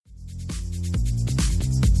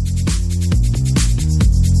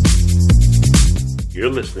You're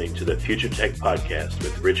listening to the Future Tech Podcast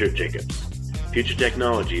with Richard Jacobs. Future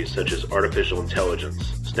technologies such as artificial intelligence,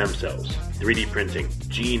 stem cells, 3D printing,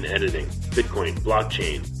 gene editing, Bitcoin,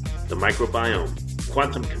 blockchain, the microbiome,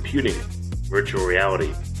 quantum computing, virtual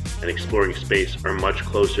reality, and exploring space are much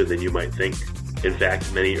closer than you might think. In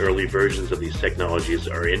fact, many early versions of these technologies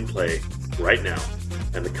are in play right now,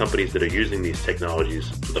 and the companies that are using these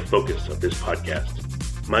technologies are the focus of this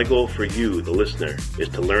podcast. My goal for you, the listener, is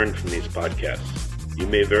to learn from these podcasts. You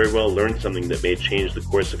may very well learn something that may change the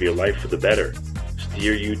course of your life for the better,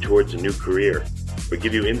 steer you towards a new career, or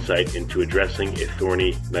give you insight into addressing a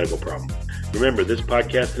thorny medical problem. Remember, this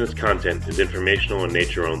podcast and its content is informational in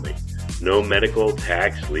nature only. No medical,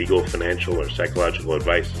 tax, legal, financial, or psychological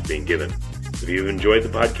advice is being given. If you've enjoyed the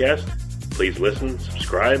podcast, please listen,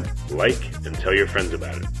 subscribe, like, and tell your friends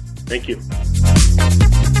about it. Thank you.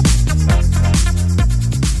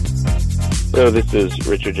 So this is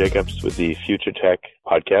Richard Jacobs with the Future Tech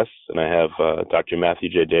Podcast, and I have Dr. Matthew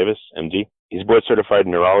J. Davis, MD. He's board certified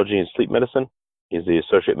in neurology and sleep medicine. He's the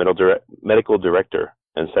associate medical director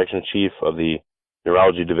and section chief of the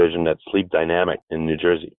neurology division at Sleep Dynamic in New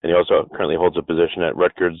Jersey. And he also currently holds a position at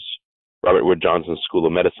Rutgers Robert Wood Johnson School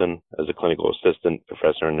of Medicine as a clinical assistant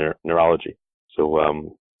professor in neurology.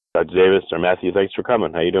 So, Dr. Davis or Matthew, thanks for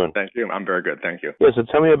coming. How you doing? Thank you. I'm very good. Thank you. Yeah, so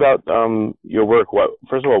tell me about your work.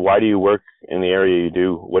 First of all, why do you work in the area you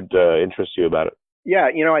do? What interests you about it? Yeah,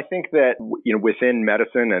 I think that, within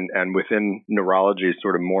medicine and within neurology,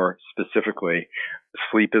 sort of more specifically,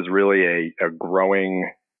 sleep is really a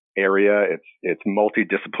growing area. It's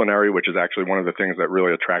multidisciplinary, which is actually one of the things that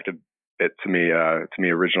really attracted it to me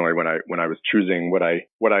originally when I was choosing what I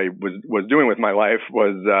was doing with my life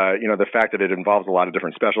was the fact that it involves a lot of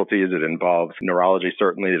different specialties. It involves neurology,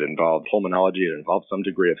 certainly. It involves pulmonology. It involves some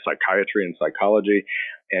degree of psychiatry and psychology.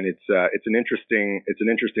 And it's an interesting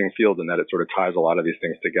field in that it sort of ties a lot of these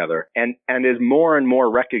things together and is more and more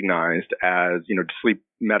recognized as, sleep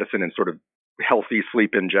medicine and sort of healthy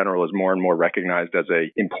sleep in general is more and more recognized as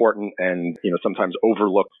a important and, sometimes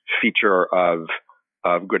overlooked feature of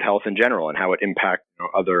good health in general and how it impacts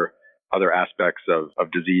other aspects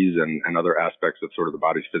of disease and other aspects of sort of the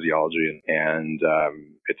body's physiology. And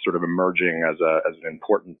it's sort of emerging as an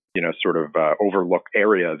important, sort of overlooked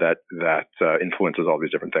area that influences all these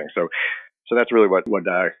different things. So that's really what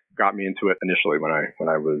got me into it initially when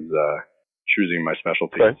I was choosing my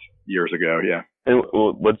specialty years ago. Yeah. And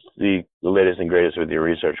what's the latest and greatest with your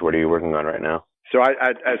research? What are you working on right now? So I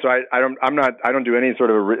don't do any sort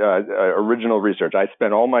of original research. I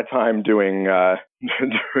spend all my time doing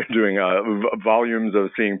volumes of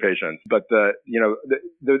seeing patients. But the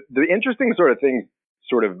interesting sort of things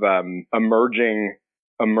sort of emerging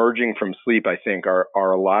from sleep, I think, are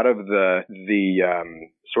a lot of the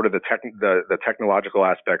sort of the technological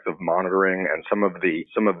aspects of monitoring and some of the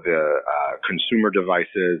consumer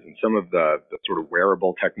devices and some of the sort of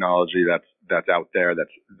wearable technology that's out there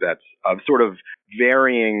that's of sort of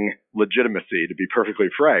varying legitimacy, to be perfectly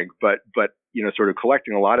frank, but sort of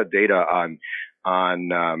collecting a lot of data on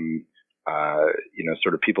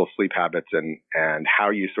sort of people's sleep habits and how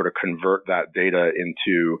you sort of convert that data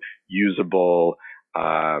into usable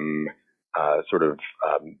or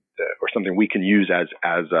something we can use as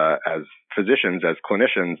physicians, as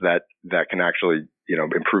clinicians that can actually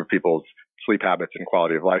improve people's sleep habits and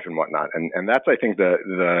quality of life and whatnot. And that's, I think,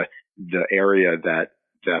 the area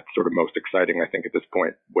that's sort of most exciting, I think, at this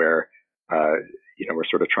point, where we're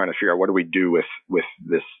sort of trying to figure out what do we do with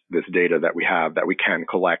this data that we have that we can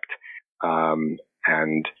collect, and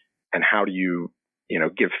how do you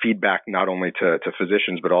give feedback not only to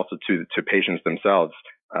physicians but also to patients themselves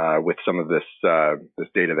with some of this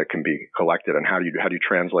data that can be collected, and how do you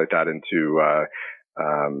translate that into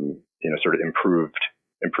sort of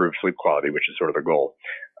improved sleep quality, which is sort of the goal.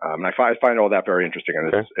 And I find all that very interesting.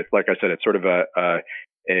 And it's like I said, it's sort of a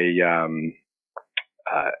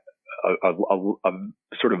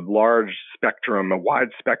sort of large spectrum, a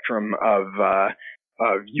wide spectrum of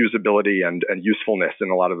usability and usefulness in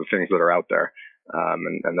a lot of the things that are out there.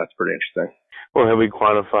 And that's pretty interesting. Well, have we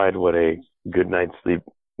quantified what a good night's sleep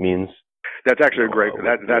means? That's actually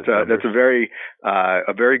that's a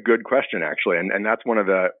very good question, actually, and that's one of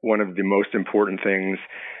the most important things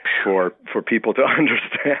for people to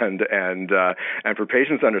understand and for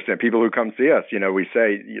patients to understand. People who come see us, we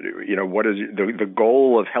say, what is the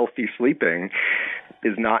goal of healthy sleeping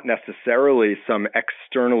is not necessarily some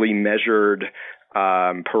externally measured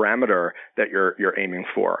parameter that you're aiming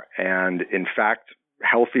for, and in fact,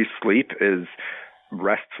 healthy sleep is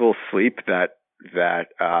restful sleep that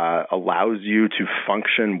allows you to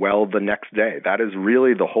function well the next day. That is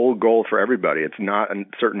really the whole goal for everybody. It's not a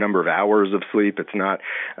certain number of hours of sleep. It's not,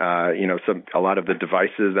 a lot of the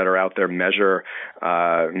devices that are out there measure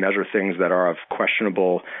things that are of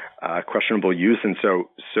questionable use. And so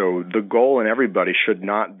the goal in everybody should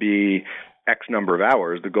not be X number of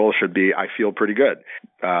hours. The goal should be, I feel pretty good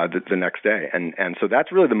the next day. And so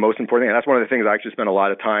that's really the most important thing. And that's one of the things I actually spend a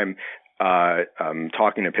lot of time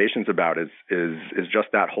talking to patients about is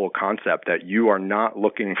just that whole concept that you are not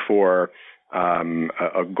looking for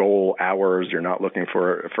a goal hours. You're not looking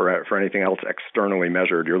for anything else externally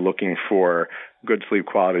measured. You're looking for good sleep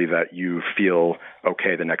quality that you feel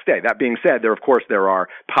okay the next day. That being said, there are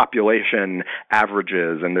population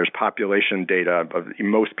averages and there's population data of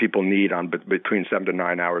most people need on between 7 to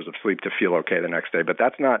 9 hours of sleep to feel okay the next day. But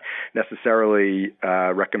that's not necessarily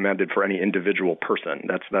recommended for any individual person.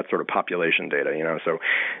 That's sort of population data,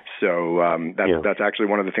 That's actually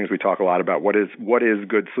one of the things we talk a lot about. What is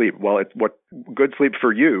good sleep? Well, it's what good sleep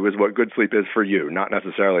for you is what good sleep is for you, not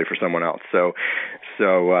necessarily for someone else. So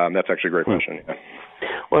that's actually a great question. Yeah.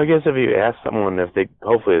 Well, I guess if you ask someone if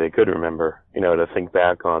hopefully they could remember, to think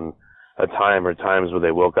back on a time or times where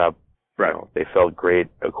they woke up, right. They felt great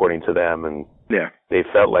according to them, and they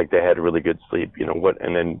felt like they had really good sleep,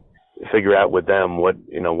 and then figure out with them what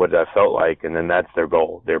that felt like, and then that's their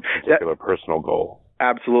goal, their particular personal goal.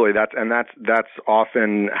 Absolutely. That's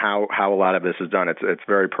often how a lot of this is done. It's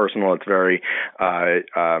very personal. It's very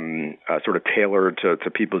sort of tailored to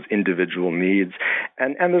people's individual needs.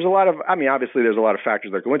 And there's a lot of, obviously there's a lot of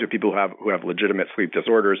factors that go into it. People who have legitimate sleep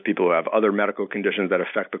disorders, people who have other medical conditions that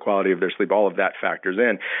affect the quality of their sleep. All of that factors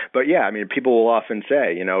in. But people will often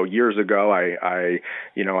say, years ago I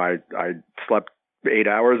slept 8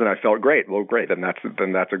 hours and I felt great. Well, great. Then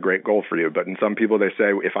that's a great goal for you. But in some people, they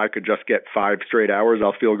say, if I could just get 5 straight hours,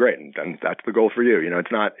 I'll feel great. And then that's the goal for you.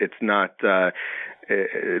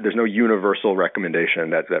 There's no universal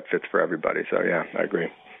recommendation that fits for everybody. So yeah, I agree.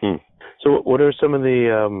 So what are some of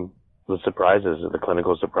the surprises, the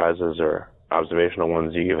clinical surprises or observational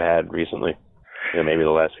ones you've had recently, maybe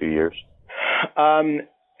the last few years?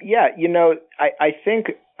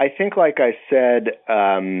 I think, like I said,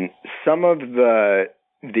 some of the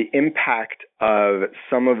impact of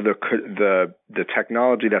some of the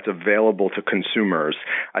technology that's available to consumers,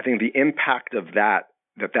 I think the impact of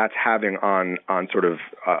that's having on sort of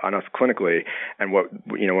on us clinically, and what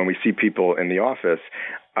when we see people in the office,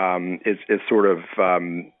 is sort of.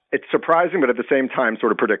 It's surprising, but at the same time,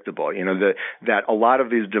 sort of predictable. That a lot of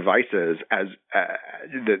these devices,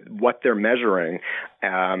 what they're measuring,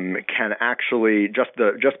 can actually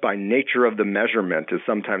just by nature of the measurement is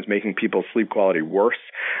sometimes making people's sleep quality worse.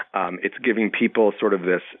 It's giving people sort of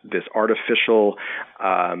this artificial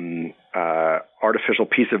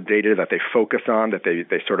piece of data that they focus on, that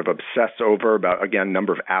they sort of obsess over about, again,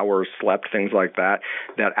 number of hours slept, things like that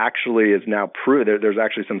actually is now proved. There's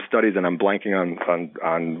actually some studies, and I'm blanking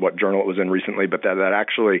on what journal it was in recently, but that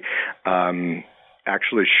actually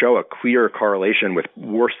show a clear correlation with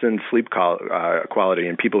worsened sleep quality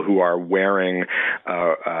in people who are wearing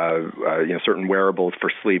certain wearables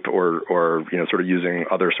for sleep, or sort of using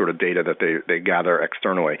other sort of data that they gather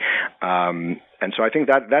externally. And so I think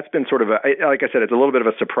that's been sort of like I said, it's a little bit of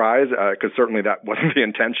a surprise, because certainly that wasn't the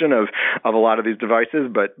intention of a lot of these devices,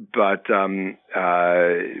 but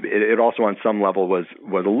it also on some level was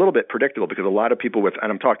a little bit predictable, because a lot of people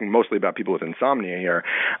and I'm talking mostly about people with insomnia here,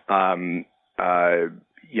 a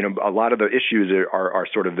lot of the issues are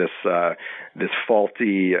sort of this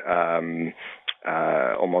faulty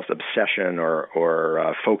almost obsession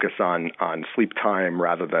or focus on sleep time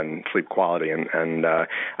rather than sleep quality, and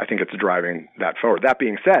I think it's driving that forward. That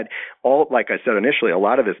being said, like I said initially, a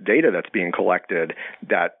lot of this data that's being collected,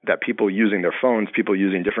 that people using their phones, people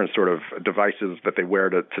using different sort of devices that they wear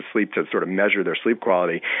to sleep to sort of measure their sleep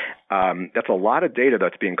quality, that's a lot of data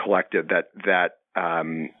that's being collected that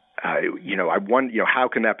I wonder, how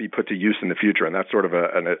can that be put to use in the future? And that's sort of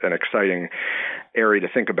an exciting area to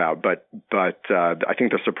think about. But I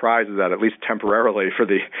think the surprise is that at least temporarily for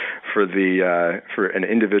an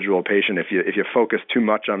individual patient, if you focus too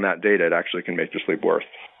much on that data, it actually can make your sleep worse.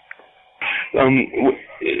 I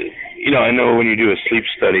know when you do a sleep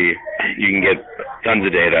study, you can get tons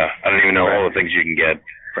of data. I don't even know all the things you can get.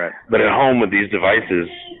 Right. But at home with these devices,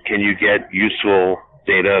 can you get useful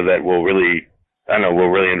data that will really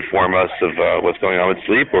inform us of what's going on with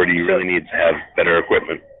sleep, or do you really need to have better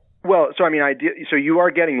equipment? Well, so I mean, so you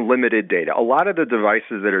are getting limited data. A lot of the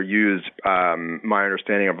devices that are used, my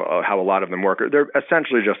understanding of how a lot of them work, they're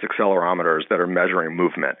essentially just accelerometers that are measuring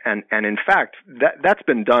movement. And in fact, that's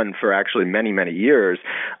been done for actually many, many years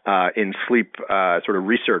in sleep sort of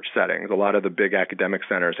research settings. A lot of the big academic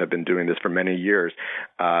centers have been doing this for many years.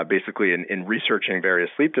 Basically, in researching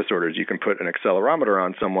various sleep disorders, you can put an accelerometer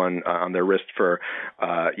on someone on their wrist for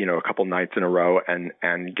a couple nights in a row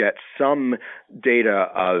and get some data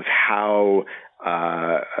of how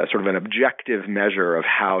sort of an objective measure of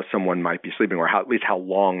how someone might be sleeping, or at least how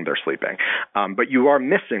long they're sleeping. But you are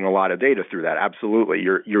missing a lot of data through that. Absolutely,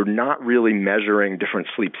 you're not really measuring different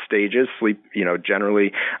sleep stages. Sleep,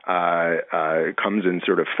 generally comes in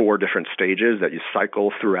sort of 4 different stages that you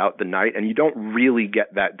cycle throughout the night, and you don't really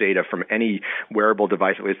get that data from any wearable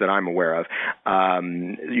device, at least that I'm aware of.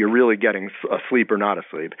 You're really getting asleep or not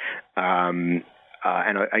asleep.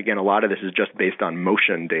 And again, a lot of this is just based on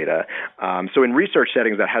motion data. So in research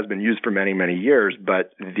settings, that has been used for many, many years.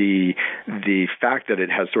 But the fact that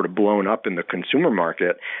it has sort of blown up in the consumer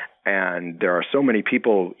market, and there are so many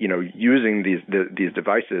people, using these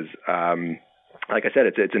devices. Like I said,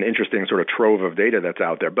 it's an interesting sort of trove of data that's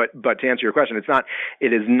out there. But to answer your question,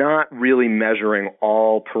 it is not really measuring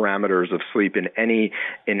all parameters of sleep in any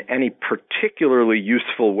particularly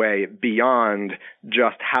useful way beyond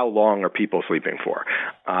just how long are people sleeping for.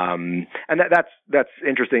 And that's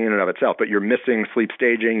interesting in and of itself. But you're missing sleep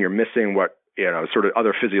staging. You're missing what sort of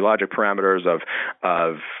other physiologic parameters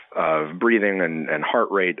of breathing and heart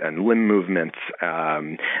rate and limb movements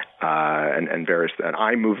and various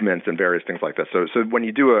eye movements and various things like that. So when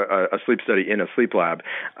you do a sleep study in a sleep lab,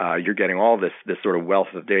 you're getting all this sort of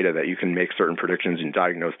wealth of data that you can make certain predictions and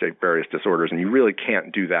diagnose various disorders, and you really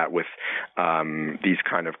can't do that with these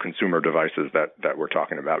kind of consumer devices that we're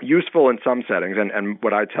talking about. Useful in some settings, and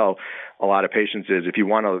what I tell a lot of patients is if you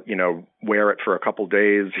want to wear it for a couple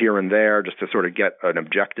days here and there just to sort of get an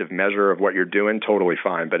objective measure of what you're doing, totally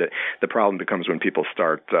fine. But the problem becomes when people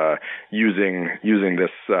start using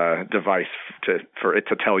this device for it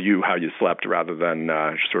to tell you how you slept rather than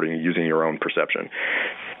sort of using your own perception.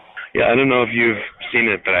 Yeah, I don't know if you've seen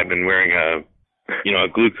it, but I've been wearing a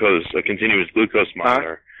continuous glucose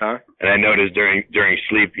monitor, and I noticed during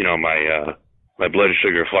sleep, my blood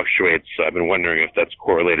sugar fluctuates. So I've been wondering if that's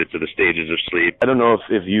correlated to the stages of sleep. I don't know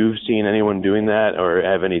if you've seen anyone doing that or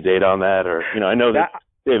have any data on that, or I know that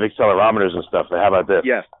they have accelerometers and stuff. But how about this?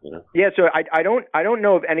 Yes. Yeah. So I don't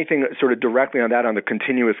know of anything sort of directly on that, on the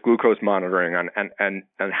continuous glucose monitoring and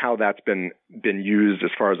how that's been used as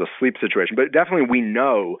far as a sleep situation. But definitely we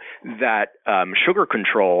know that sugar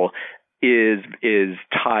control is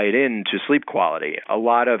tied into sleep quality. A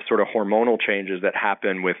lot of sort of hormonal changes that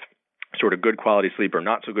happen with sort of good quality sleep or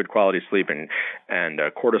not so good quality sleep, and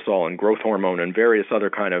cortisol and growth hormone and various other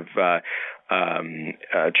kind of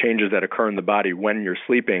changes that occur in the body when you're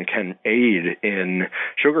sleeping can aid in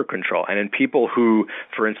sugar control. And in people who,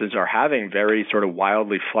 for instance, are having very sort of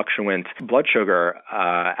wildly fluctuant blood sugar,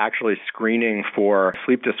 actually screening for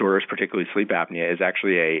sleep disorders, particularly sleep apnea, is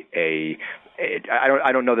actually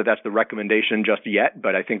I don't know that that's the recommendation just yet,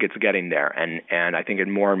 but I think it's getting there, and I think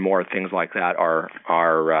more and more things like that are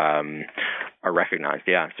recognized.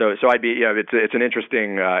 Yeah. So it's an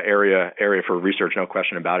interesting area for research, no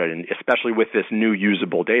question about it, and especially with this new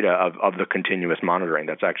usable data of the continuous monitoring.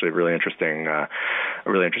 That's actually a really interesting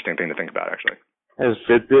thing to think about, actually. Has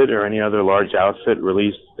Fitbit or any other large outfit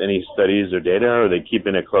released any studies or data, or are they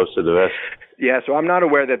keeping it close to the vest? Yeah, so I'm not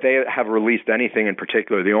aware that they have released anything in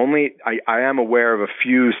particular. I am aware of a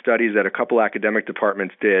few studies that a couple academic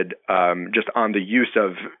departments did just on the use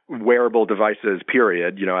of wearable devices,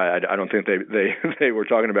 period. I don't think they were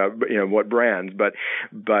talking about what brands, but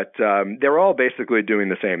they're all basically doing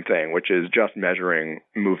the same thing, which is just measuring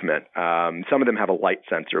movement. Some of them have a light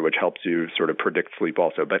sensor, which helps you sort of predict sleep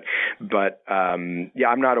also. But I'm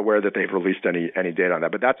not aware that they've released any data on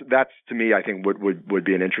that. But that's to me, I think would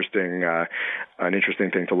be an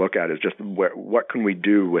interesting thing to look at, is just what can we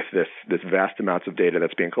do with this vast amounts of data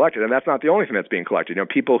that's being collected. And that's not the only thing that's being collected.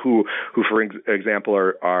 People who for example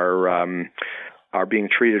are being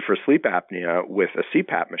treated for sleep apnea with a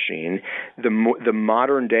CPAP machine. The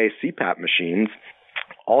modern day CPAP machines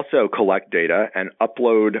also collect data and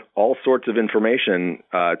upload all sorts of information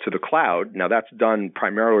to the cloud. Now, that's done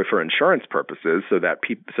primarily for insurance purposes, so that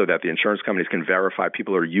the insurance companies can verify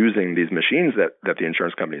people are using these machines that the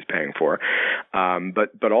insurance company is paying for.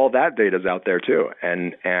 But all that data is out there too,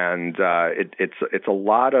 and it's a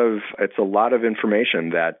lot of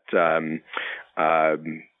information that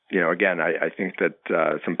again, I think that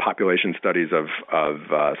some population studies of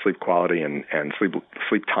sleep quality and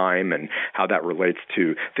sleep time and how that relates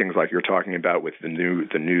to things like you're talking about with the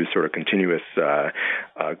new sort of continuous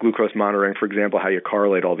glucose monitoring, for example, how you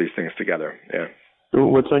correlate all these things together. Yeah. So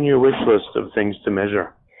what's on your wish list of things to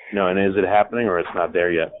measure? And is it happening or it's not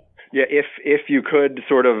there yet? Yeah, if you could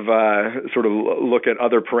sort of look at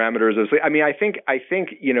other parameters of sleep. I mean, I think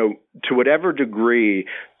to whatever degree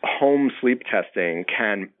home sleep testing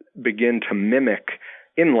can begin to mimic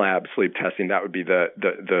in-lab sleep testing, that would be the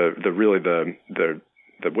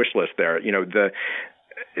wish list there.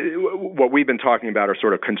 What we've been talking about are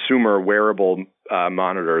sort of consumer wearable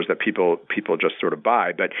monitors that people just sort of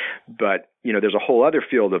buy, but there's a whole other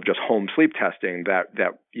field of just home sleep testing that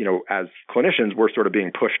as clinicians we're sort of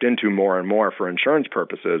being pushed into more and more for insurance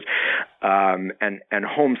purposes, and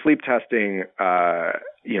home sleep testing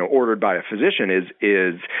ordered by a physician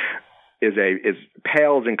is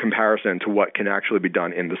pales in comparison to what can actually be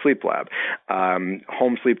done in the sleep lab.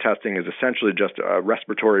 Home sleep testing is essentially just a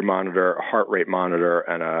respiratory monitor, a heart rate monitor,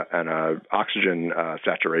 and a oxygen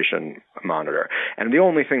saturation monitor. And the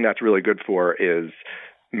only thing that's really good for is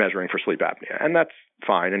measuring for sleep apnea, and that's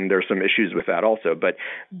fine. And there's some issues with that also. But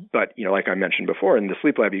like I mentioned before, in the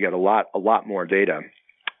sleep lab you get a lot more data.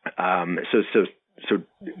 So to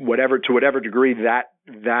whatever degree that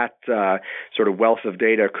sort of wealth of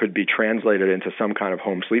data could be translated into some kind of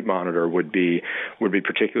home sleep monitor would be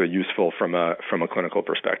particularly useful from a clinical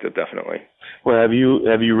perspective, definitely. Well, have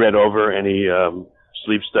you read over any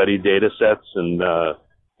sleep study data sets and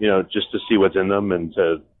just to see what's in them and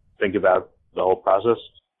to think about the whole process?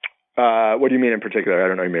 What do you mean in particular? I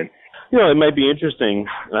don't know what you mean. It might be interesting.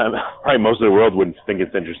 Probably most of the world wouldn't think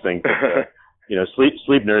it's interesting, but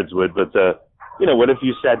sleep nerds would, but what if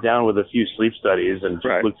you sat down with a few sleep studies and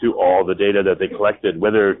just looked through all the data that they collected,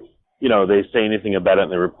 whether, they say anything about it in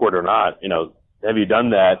the report or not, have you done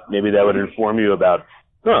that? Maybe that would inform you about,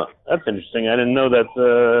 that's interesting. I didn't know that,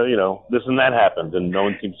 this and that happened and no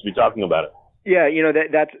one seems to be talking about it. Yeah,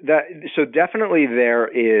 so definitely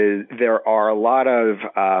there's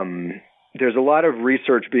a lot of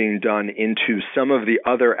research being done into some of the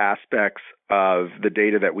other aspects of the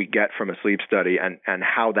data that we get from a sleep study and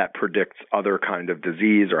how that predicts other kind of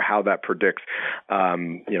disease or how that predicts,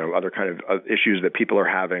 other kind of issues that people are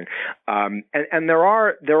having. And there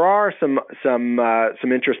are some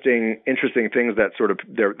interesting things that sort of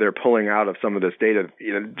they're pulling out of some of this data,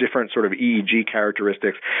 different sort of EEG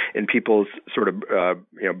characteristics in people's sort of,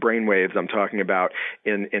 brain waves. I'm talking about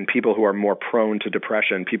in people who are more prone to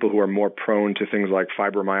depression, people who are more prone to things like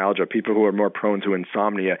fibromyalgia, people who are more prone to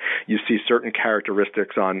insomnia. You see certain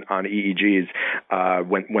characteristics on EEGs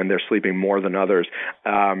when they're sleeping more than others.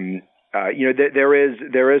 There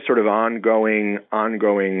is sort of ongoing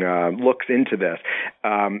looks into this.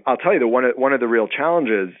 I'll tell you that one of the real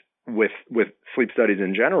challenges with sleep studies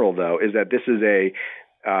in general, though, is that this is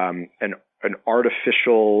an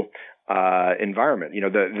artificial environment.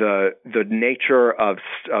 The nature of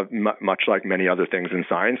much like many other things in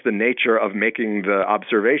science, the nature of making the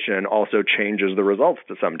observation also changes the results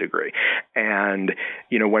to some degree. And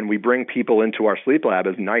when we bring people into our sleep lab,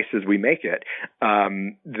 as nice as we make it,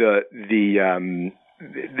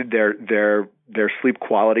 their sleep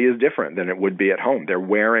quality is different than it would be at home. They're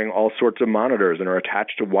wearing all sorts of monitors and are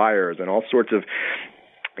attached to wires and all sorts of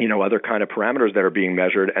other kind of parameters that are being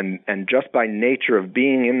measured, and just by nature of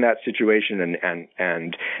being in that situation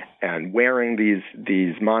and wearing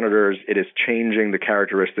these monitors, it is changing the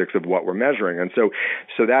characteristics of what we're measuring, and so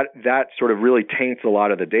that sort of really taints a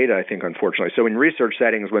lot of the data, I think, unfortunately. So in research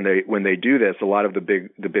settings, when they do this, a lot of the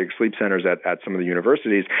big sleep centers at some of the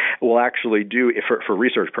universities will actually do, for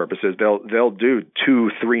research purposes, they'll do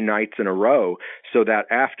 2-3 nights in a row, so that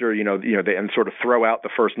after they and sort of throw out the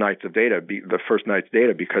first night's data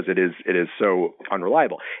because it is so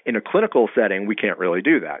unreliable. In a clinical setting, we can't really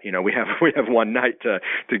do that. We have one night to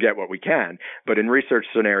get what we can, but in research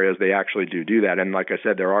scenarios, they actually do that. And like I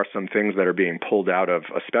said, there are some things that are being pulled out of,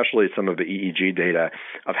 especially some of the EEG data,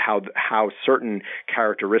 of how certain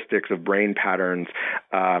characteristics of brain patterns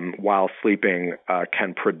while sleeping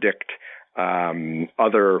can predict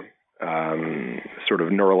other sort of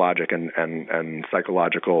neurologic and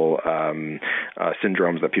psychological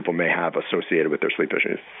syndromes that people may have associated with their sleep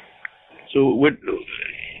issues. So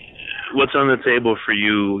what's on the table for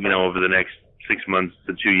you, over the next 6 months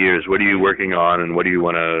to 2 years? What are you working on, and what do you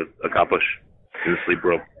want to accomplish in the sleep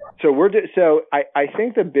world? So I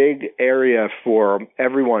think the big area for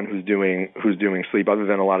everyone who's doing sleep, other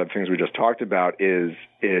than a lot of things we just talked about, is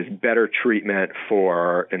better treatment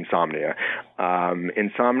for insomnia.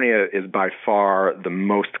 Insomnia is by far the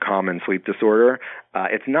most common sleep disorder.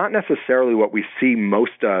 It's not necessarily what we see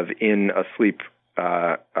most of in a sleep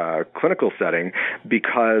clinical setting,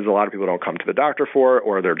 because a lot of people don't come to the doctor for it,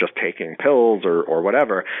 or they're just taking pills or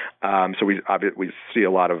whatever. So we see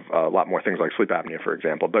a lot more things like sleep apnea, for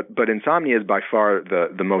example. But insomnia is by far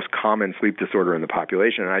the most common sleep disorder in the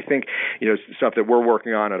population. And I think stuff that we're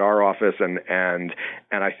working on at our office and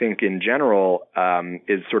I think in general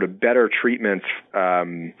is sort of better treatments.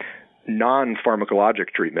 Non-pharmacologic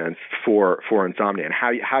treatments for insomnia, and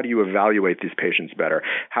how do you evaluate these patients better?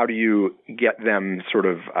 How do you get them sort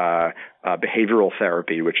of behavioral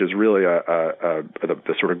therapy, which is really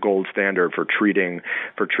the sort of gold standard for treating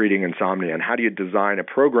insomnia? And how do you design a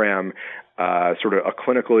program, sort of a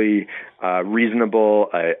clinically reasonable,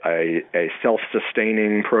 a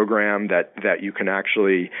self-sustaining program that you can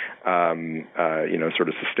actually sort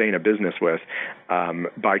of sustain a business with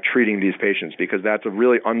by treating these patients, because that's a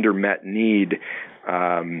really undermet need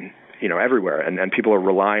everywhere, and people are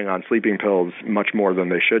relying on sleeping pills much more than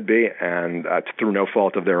they should be, and through no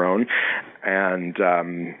fault of their own. And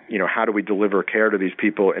how do we deliver care to these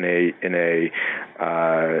people in a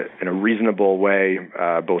reasonable way,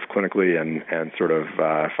 both clinically and sort of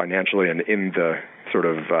financially, and in the sort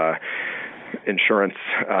of insurance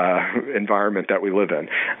environment that we live in.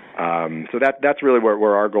 So that's really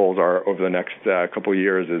where our goals are over the next couple of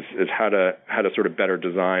years, is how to sort of better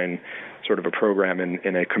design sort of a program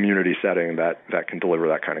in a community setting that can deliver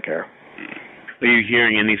that kind of care. Are you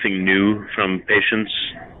hearing anything new from patients,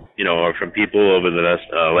 or from people over the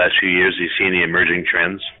last few years? Do you see any emerging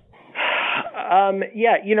trends?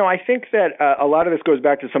 I think that a lot of this goes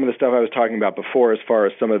back to some of the stuff I was talking about before, as far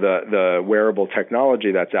as some of the wearable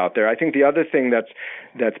technology that's out there. I think the other thing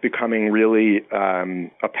that's becoming really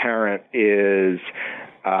apparent is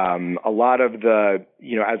a lot of the,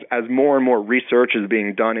 as more and more research is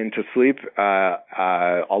being done into sleep,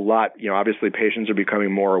 obviously patients are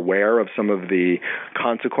becoming more aware of some of the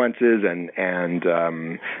consequences and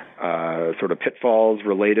sort of pitfalls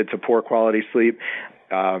related to poor quality sleep.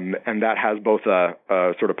 And that has both a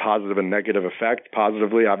sort of positive and negative effect.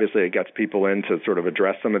 Positively, obviously, it gets people in to sort of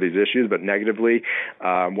address some of these issues, but negatively,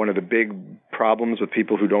 one of the big problems with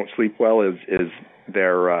people who don't sleep well is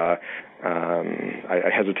their, I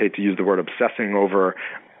hesitate to use the word obsessing over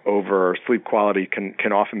sleep quality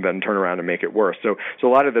can often then turn around and make it worse. So a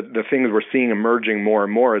lot of the things we're seeing emerging more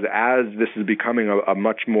and more is, as this is becoming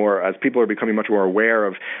as people are becoming much more aware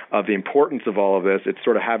of the importance of all of this, it's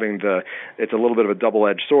sort of it's a little bit of a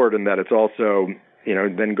double-edged sword, in that it's also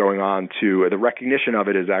then going on to the recognition of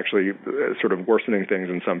it is actually sort of worsening things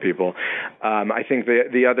in some people. I think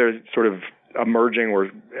the other sort of emerging, or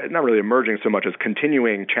not really emerging so much as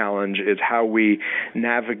continuing challenge, is how we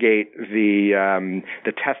navigate the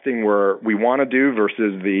testing we want to do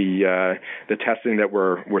versus the testing that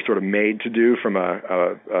we're sort of made to do from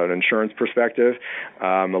an insurance perspective.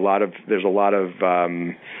 There's a lot of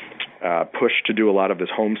push to do a lot of this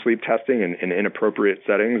home sleep testing in inappropriate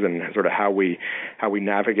settings, and sort of how we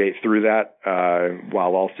navigate through that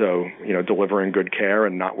while also delivering good care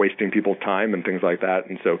and not wasting people's time and things like that.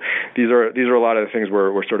 And so these are a lot of the things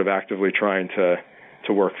we're sort of actively trying to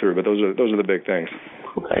work through. But those are the big things.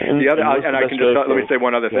 Okay. Let me say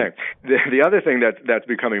one other thing. The other thing that's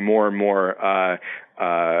becoming more and more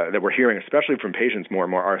that we're hearing, especially from patients more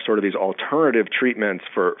and more, are sort of these alternative treatments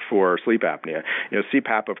for sleep apnea.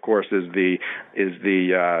 CPAP, of course, is the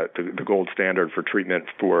gold standard for treatment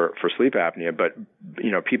for sleep apnea. But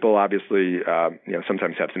people obviously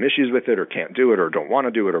sometimes have some issues with it, or can't do it, or don't want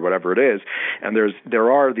to do it, or whatever it is. And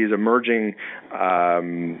there are these emerging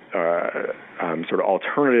sort of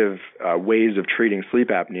alternative ways of treating sleep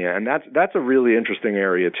apnea, and that's a really interesting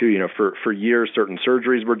area too. For years, certain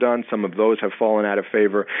surgeries were done. Some of those have fallen out of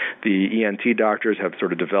favor. The ENT doctors have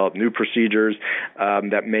sort of developed new procedures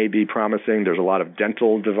that may be promising. There's a lot of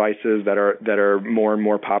dental devices that are more and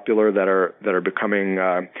more popular, that are becoming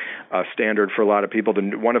standard for a lot of people.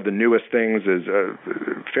 One of the newest things is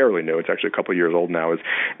fairly new. It's actually a couple of years old now. Is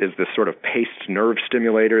this sort of paced nerve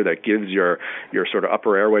stimulator that gives your sort of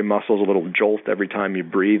upper airway muscles a little jolt every time you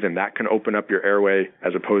breathe, and that can open up your airway,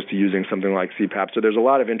 as opposed to using something like CPAP. So there's a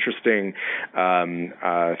lot of interesting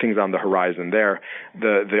things on the horizon there.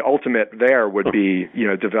 The ultimate there would be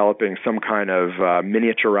developing some kind of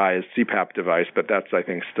miniaturized CPAP device, but that's, I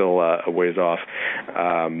think, still a ways off.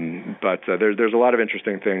 But there's a lot of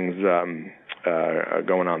interesting things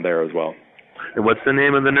going on there as well. And what's the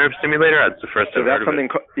name of the nerve stimulator? That's the first I've heard of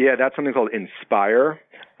it. That's something called Inspire.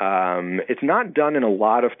 It's not done in a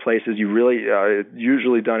lot of places. You really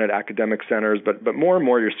usually done at academic centers, but more and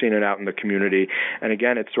more you're seeing it out in the community. And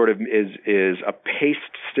again, it sort of is a paced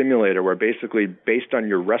stimulator where basically based on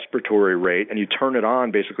your respiratory rate, and you turn it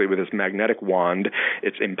on basically with this magnetic wand.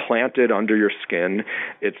 It's implanted under your skin.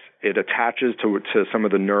 It attaches to some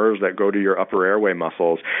of the nerves that go to your upper airway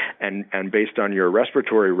muscles, and based on your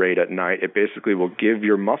respiratory rate at night, it basically will give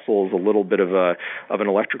your muscles a little bit of an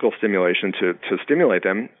electrical stimulation to stimulate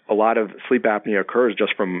them. A lot of sleep apnea occurs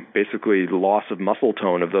just from basically the loss of muscle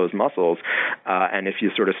tone of those muscles, and if you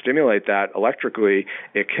sort of stimulate that electrically,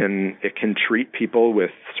 it can treat people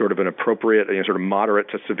with sort of an appropriate, sort of moderate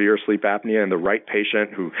to severe sleep apnea in the right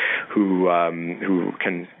patient who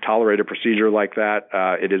can tolerate a procedure like that.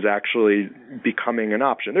 It is actually becoming an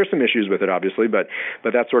option. There's some issues with it, obviously, but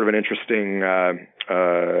that's sort of an interesting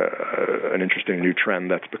new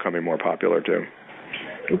trend that's becoming more popular too.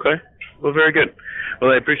 Okay. Well, very good.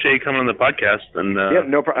 Well, I appreciate you coming on the podcast and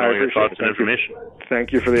no problem. All your thoughts and information.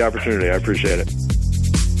 Thank you for the opportunity. I appreciate it.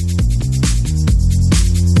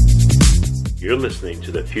 You're listening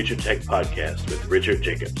to the Future Tech Podcast with Richard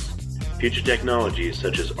Jacobs. Future technologies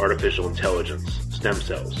such as artificial intelligence, stem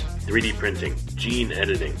cells, 3D printing, gene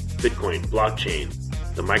editing, Bitcoin, blockchain,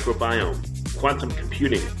 the microbiome, quantum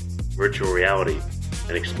computing, virtual reality,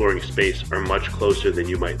 and exploring space are much closer than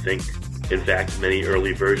you might think. In fact, many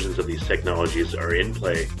early versions of these technologies are in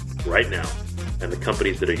play right now, and the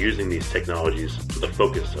companies that are using these technologies are the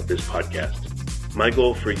focus of this podcast. My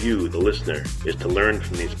goal for you, the listener, is to learn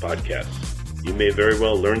from these podcasts. You may very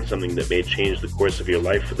well learn something that may change the course of your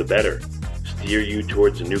life for the better, steer you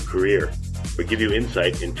towards a new career, or give you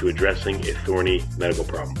insight into addressing a thorny medical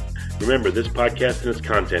problem. Remember, this podcast and its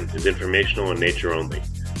content is informational in nature only.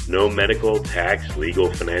 No medical, tax,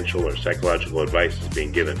 legal, financial, or psychological advice is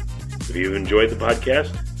being given. If you've enjoyed the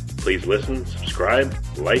podcast, please listen, subscribe,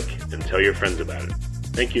 like, and tell your friends about it.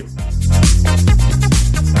 Thank you.